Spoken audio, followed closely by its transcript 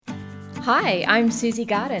Hi, I'm Susie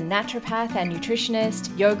Garden, naturopath and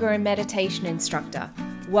nutritionist, yoga and meditation instructor.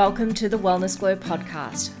 Welcome to the Wellness Glow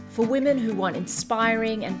podcast for women who want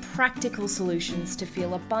inspiring and practical solutions to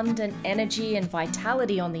feel abundant energy and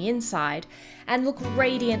vitality on the inside and look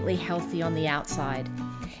radiantly healthy on the outside.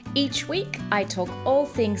 Each week, I talk all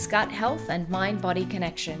things gut health and mind-body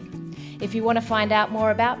connection. If you want to find out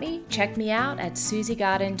more about me, check me out at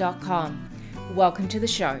susiegarden.com. Welcome to the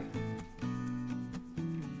show.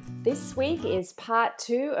 This week is part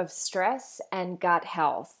 2 of stress and gut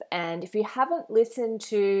health. And if you haven't listened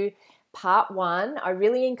to part 1, I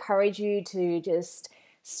really encourage you to just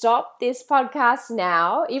stop this podcast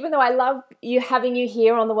now. Even though I love having you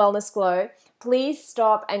here on the Wellness Glow, please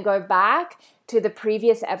stop and go back to the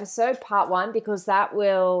previous episode, part 1, because that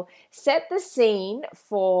will set the scene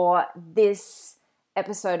for this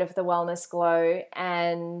episode of the Wellness Glow.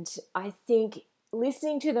 And I think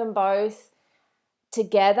listening to them both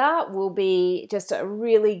together will be just a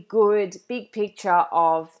really good big picture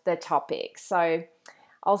of the topic. So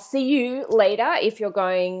I'll see you later if you're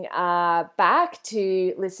going back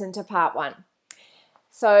to listen to part 1.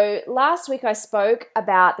 So last week I spoke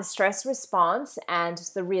about the stress response and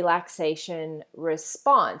the relaxation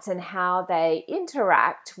response and how they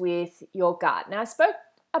interact with your gut. Now I spoke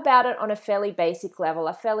about it on a fairly basic level,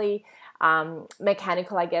 a fairly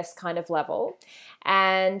mechanical, I guess, kind of level.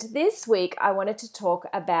 And this week, I wanted to talk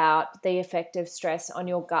about the effect of stress on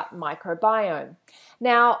your gut microbiome.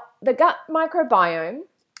 Now, the gut microbiome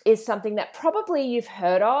is something that probably you've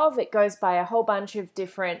heard of. It goes by a whole bunch of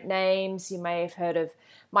different names. You may have heard of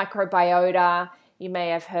microbiota. You may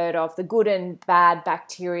have heard of the good and bad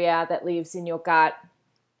bacteria that lives in your gut.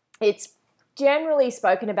 It's generally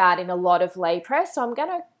spoken about in a lot of lay press. So I'm going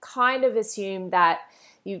to kind of assume that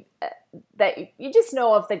you just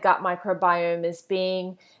know of the gut microbiome as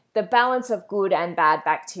being the balance of good and bad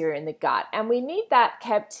bacteria in the gut. And we need that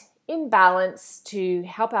kept in balance to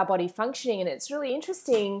help our body functioning. And it's really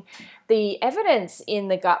interesting. The evidence in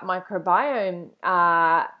the gut microbiome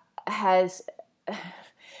has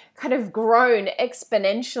kind of grown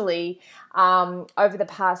exponentially over the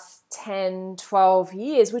past 10, 12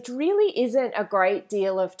 years, which really isn't a great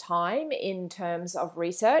deal of time in terms of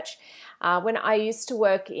research. When I used to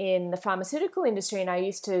work in the pharmaceutical industry and I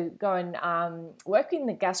used to go and work in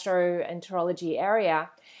the gastroenterology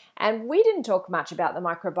area, and we didn't talk much about the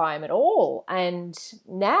microbiome at all. And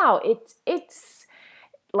now it's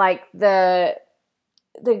like the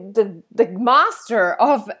master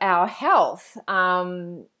of our health,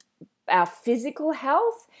 our physical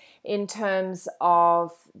health in terms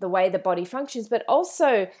of the way the body functions, but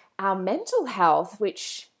also our mental health,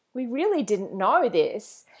 which we really didn't know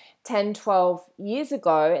this 10, 12 years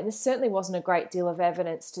ago, and there certainly wasn't a great deal of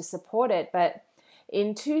evidence to support it. But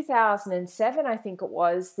in 2007, I think it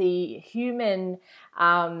was, the Human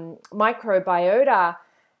Microbiota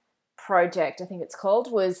Project, I think it's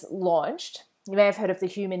called, was launched. You may have heard of the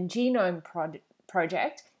Human Genome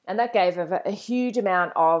Project, and that gave a huge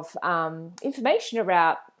amount of information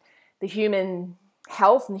about the human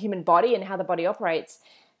health and the human body and how the body operates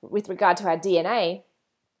with regard to our DNA.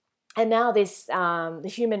 And now this,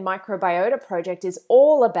 the Human Microbiota Project is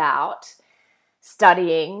all about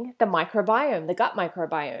studying the microbiome, the gut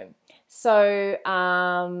microbiome. So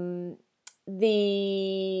one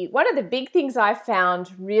of the big things I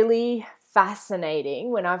found really fascinating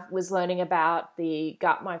when I was learning about the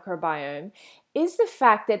gut microbiome is the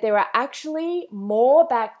fact that there are actually more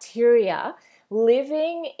bacteria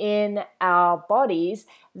living in our bodies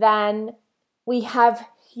than we have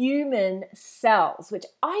human cells, which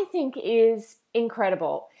I think is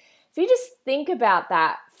incredible. If you just think about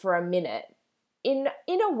that for a minute, in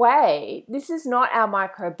a way, this is not our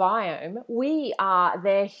microbiome. We are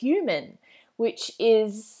their human, which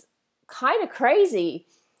is kind of crazy.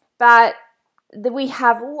 But we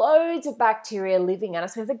have loads of bacteria living in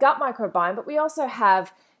us. We have the gut microbiome, but we also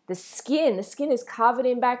have the skin. The skin is covered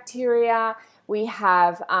in bacteria. We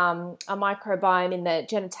have a microbiome in the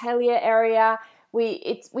genitalia area.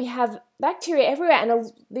 We have bacteria everywhere,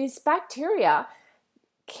 and this bacteria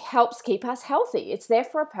helps keep us healthy. It's there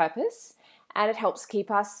for a purpose, and it helps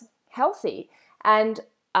keep us healthy. And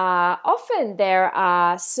often there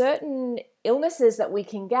are certain illnesses that we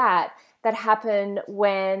can get that happen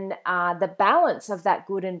when the balance of that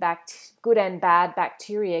good and bad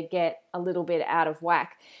bacteria get a little bit out of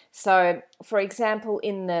whack. So, for example,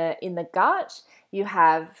 in the gut, you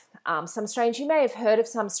have some strains. You may have heard of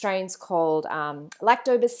some strains called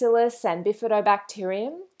Lactobacillus and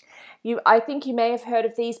Bifidobacterium. I think you may have heard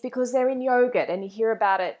of these because they're in yogurt, and you hear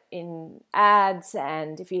about it in ads,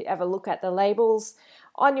 and if you ever look at the labels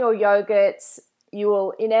on your yogurts, you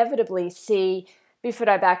will inevitably see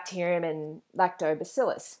bifidobacterium and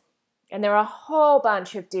lactobacillus. And there are a whole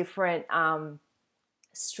bunch of different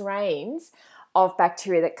strains of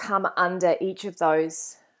bacteria that come under each of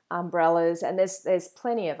those umbrellas, and there's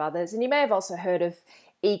plenty of others. And you may have also heard of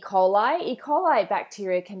E. coli. E. coli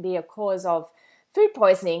bacteria can be a cause of food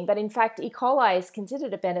poisoning, but in fact, E. coli is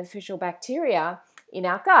considered a beneficial bacteria in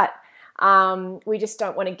our gut. We just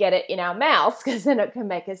don't want to get it in our mouths because then it can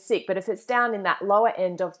make us sick. But if it's down in that lower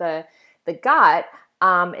end of the gut,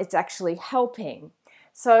 it's actually helping.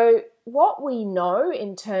 So what we know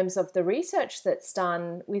in terms of the research that's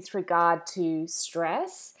done with regard to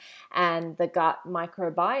stress and the gut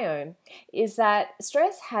microbiome is that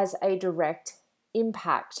stress has a direct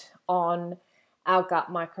impact on our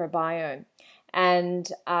gut microbiome.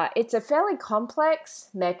 And it's a fairly complex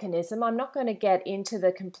mechanism. I'm not going to get into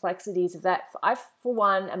the complexities of that. I, for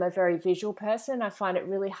one, am a very visual person. I find it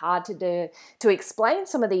really hard to explain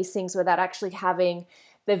some of these things without actually having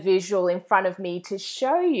the visual in front of me to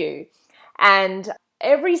show you. And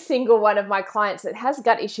every single one of my clients that has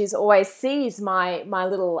gut issues always sees my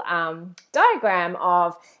little diagram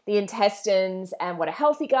of the intestines and what a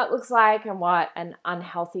healthy gut looks like and what an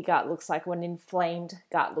unhealthy gut looks like, what an inflamed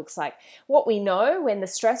gut looks like. What we know when the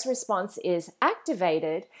stress response is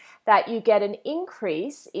activated, that you get an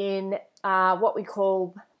increase in what we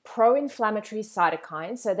call pro-inflammatory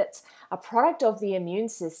cytokines. So that's a product of the immune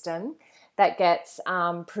system that gets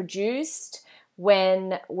produced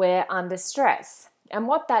when we're under stress. And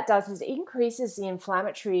what that does is it increases the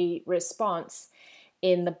inflammatory response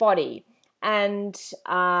in the body. And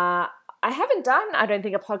I haven't done, I don't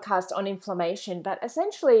think, a podcast on inflammation, but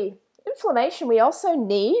essentially inflammation we also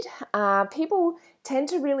need. People tend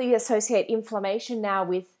to really associate inflammation now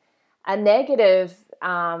with a negative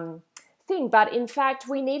thing, but in fact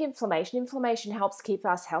we need inflammation. Inflammation helps keep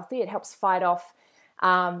us healthy. It helps fight off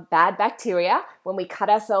bad bacteria. When we cut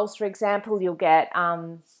ourselves, for example, you'll get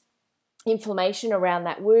inflammation around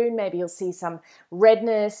that wound. Maybe you'll see some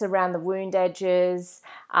redness around the wound edges.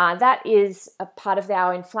 That is a part of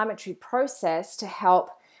our inflammatory process to help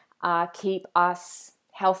keep us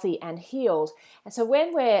healthy and healed. And so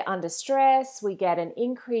when we're under stress, we get an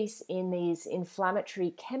increase in these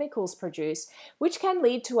inflammatory chemicals produced, which can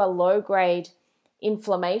lead to a low-grade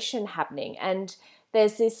inflammation happening. And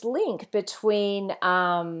there's this link between,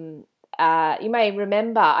 you may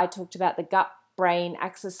remember I talked about the gut-brain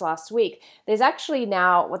axis last week. There's actually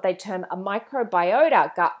now what they term a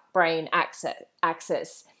microbiota-Gut-Brain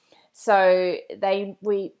axis. So the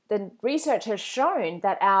research has shown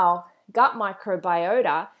that our gut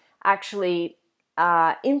microbiota actually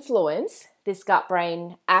influence this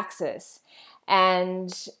gut-brain axis.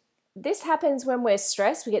 And this happens when we're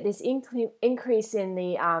stressed. We get this increase in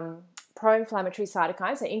the pro-inflammatory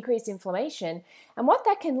cytokines, so increased inflammation. And what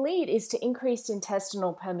that can lead is to increased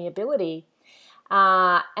intestinal permeability.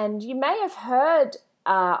 And you may have heard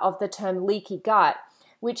of the term leaky gut,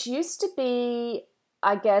 which used to be,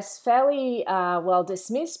 I guess, fairly well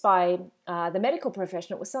dismissed by the medical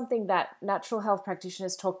profession. It was something that natural health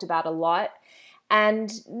practitioners talked about a lot.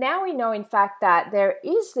 And now we know, in fact, that there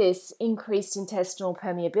is this increased intestinal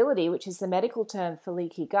permeability, which is the medical term for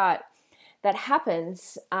leaky gut, that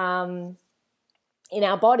happens in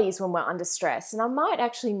our bodies when we're under stress. And I might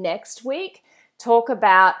actually next week talk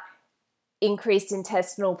about increased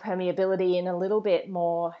intestinal permeability in a little bit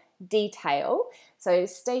more detail. So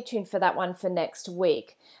stay tuned for that one for next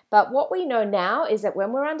week. But what we know now is that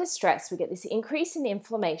when we're under stress, we get this increase in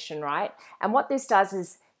inflammation, right? And what this does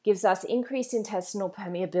is gives us increased intestinal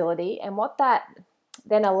permeability. And what that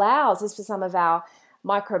then allows is for some of our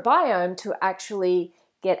microbiome to actually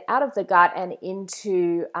get out of the gut and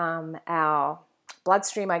into our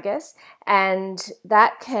bloodstream, I guess. And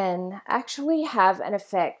that can actually have an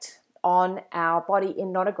effect on our body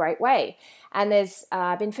in not a great way. And there's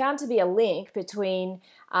been found to be a link between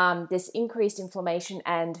this increased inflammation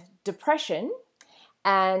and depression.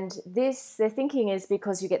 And this, their thinking is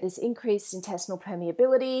because you get this increased intestinal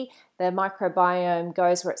permeability, the microbiome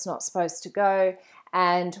goes where it's not supposed to go,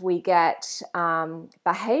 and we get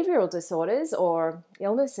behavioral disorders or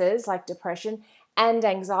illnesses like depression, and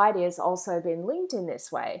anxiety has also been linked in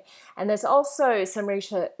this way. And there's also some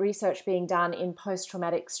research being done in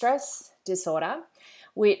post-traumatic stress disorder,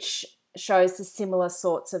 which shows the similar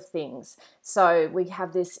sorts of things. So we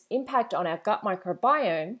have this impact on our gut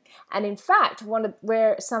microbiome. And in fact,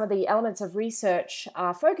 where some of the elements of research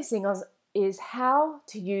are focusing on is how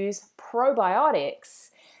to use probiotics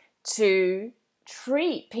to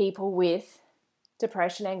treat people with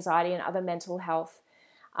depression, anxiety, and other mental health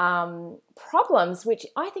problems, which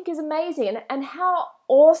I think is amazing. And how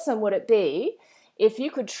awesome would it be if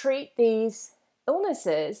you could treat these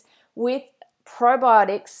illnesses with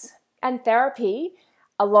probiotics and therapy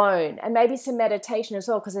alone, and maybe some meditation as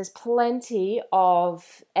well, because there's plenty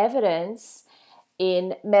of evidence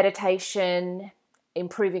in meditation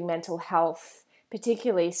improving mental health,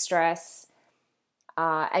 particularly stress,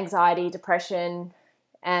 anxiety, depression,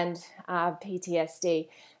 and PTSD.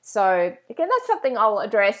 So again, that's something I'll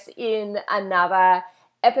address in another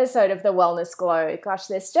episode of the Wellness Glow. Gosh,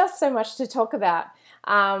 there's just so much to talk about.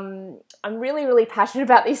 I'm really, really passionate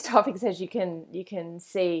about these topics, as you can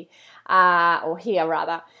see or hear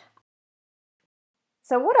rather.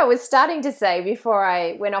 So what I was starting to say before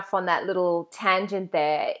I went off on that little tangent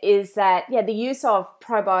there is that, the use of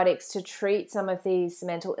probiotics to treat some of these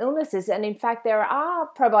mental illnesses. And in fact, there are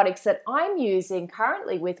probiotics that I'm using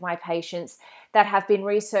currently with my patients that have been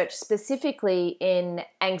researched specifically in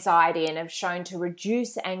anxiety and have shown to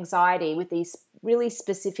reduce anxiety with these really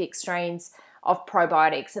specific strains of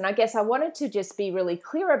probiotics. And I guess I wanted to just be really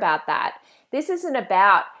clear about that. This isn't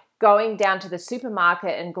about going down to the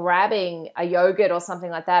supermarket and grabbing a yogurt or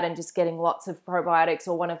something like that and just getting lots of probiotics,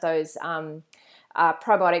 or one of those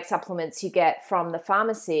probiotic supplements you get from the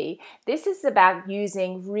pharmacy. This is about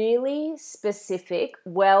using really specific,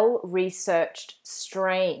 well-researched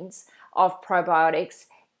strains of probiotics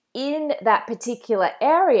in that particular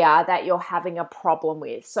area that you're having a problem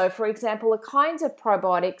with. So for example, the kinds of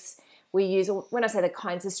probiotics we use, when I say the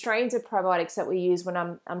kinds of strains of probiotics that we use when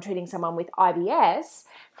I'm treating someone with IBS,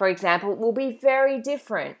 for example, will be very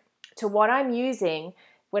different to what I'm using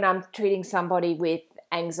when I'm treating somebody with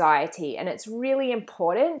anxiety. And it's really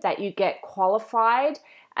important that you get qualified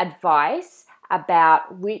advice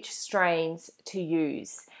about which strains to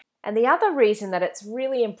use. And the other reason that it's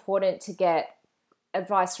really important to get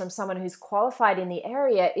advice from someone who's qualified in the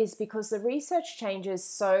area is because the research changes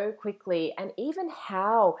so quickly, and even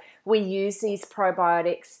how we use these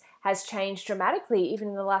probiotics has changed dramatically even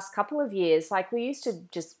in the last couple of years. Like, we used to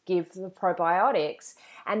just give the probiotics,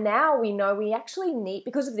 and now we know we actually need,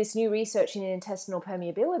 because of this new research in intestinal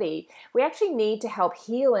permeability, we actually need to help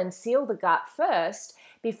heal and seal the gut first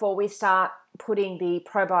before we start putting the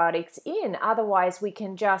probiotics in. Otherwise, we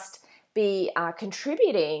can just be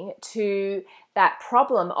contributing to that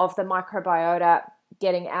problem of the microbiota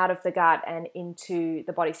getting out of the gut and into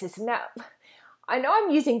the body system. Now, I know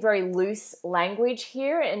I'm using very loose language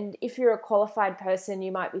here, and if you're a qualified person,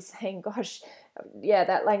 you might be saying, gosh,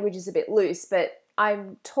 that language is a bit loose, but I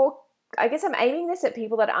guess I'm aiming this at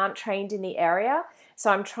people that aren't trained in the area,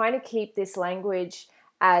 so I'm trying to keep this language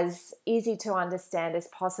as easy to understand as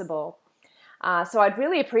possible. So I'd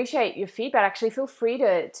really appreciate your feedback. Actually, feel free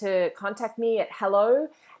to contact me at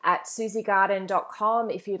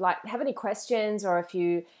hello@susiegarden.com if you'd like, have any questions, or if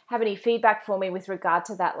you have any feedback for me with regard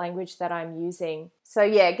to that language that I'm using. So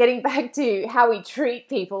getting back to how we treat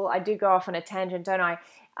people, I do go off on a tangent, don't I?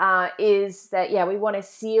 Is that, we want to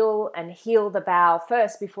seal and heal the bowel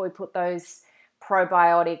first before we put those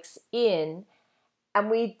probiotics in. And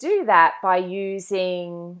we do that by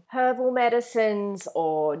using herbal medicines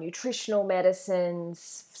or nutritional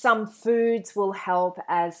medicines. Some foods will help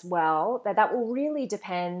as well, but that will really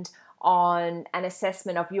depend on an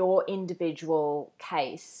assessment of your individual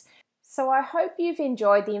case. So I hope you've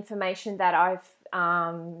enjoyed the information that I've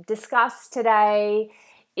discussed today.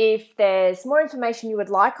 If there's more information you would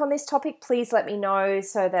like on this topic, please let me know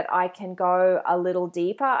so that I can go a little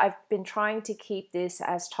deeper. I've been trying to keep this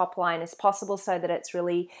as top line as possible so that it's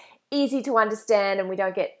really easy to understand and we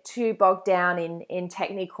don't get too bogged down in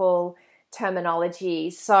technical terminology.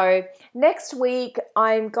 So next week,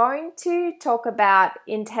 I'm going to talk about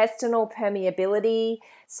intestinal permeability.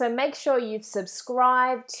 So make sure you've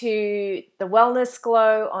subscribed to the Wellness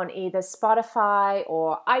Glow on either Spotify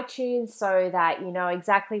or iTunes so that you know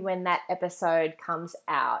exactly when that episode comes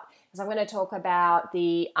out. Because I'm going to talk about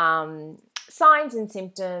the signs and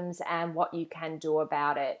symptoms and what you can do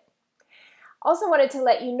about it. Also wanted to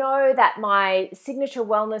let you know that my signature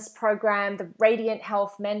wellness program, the Radiant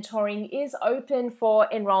Health Mentoring, is open for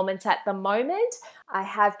enrollments at the moment. I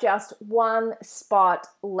have just one spot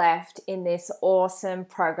left in this awesome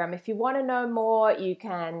program. If you want to know more, you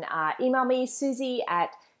can email me,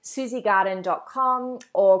 susie@susiegarden.com,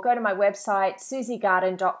 or go to my website,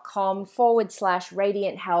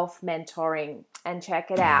 susiegarden.com/Radiant Health Mentoring, and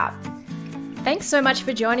check it out. Thanks so much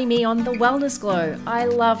for joining me on The Wellness Glow. I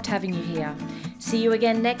loved having you here. See you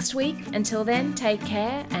again next week. Until then, take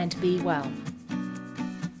care and be well.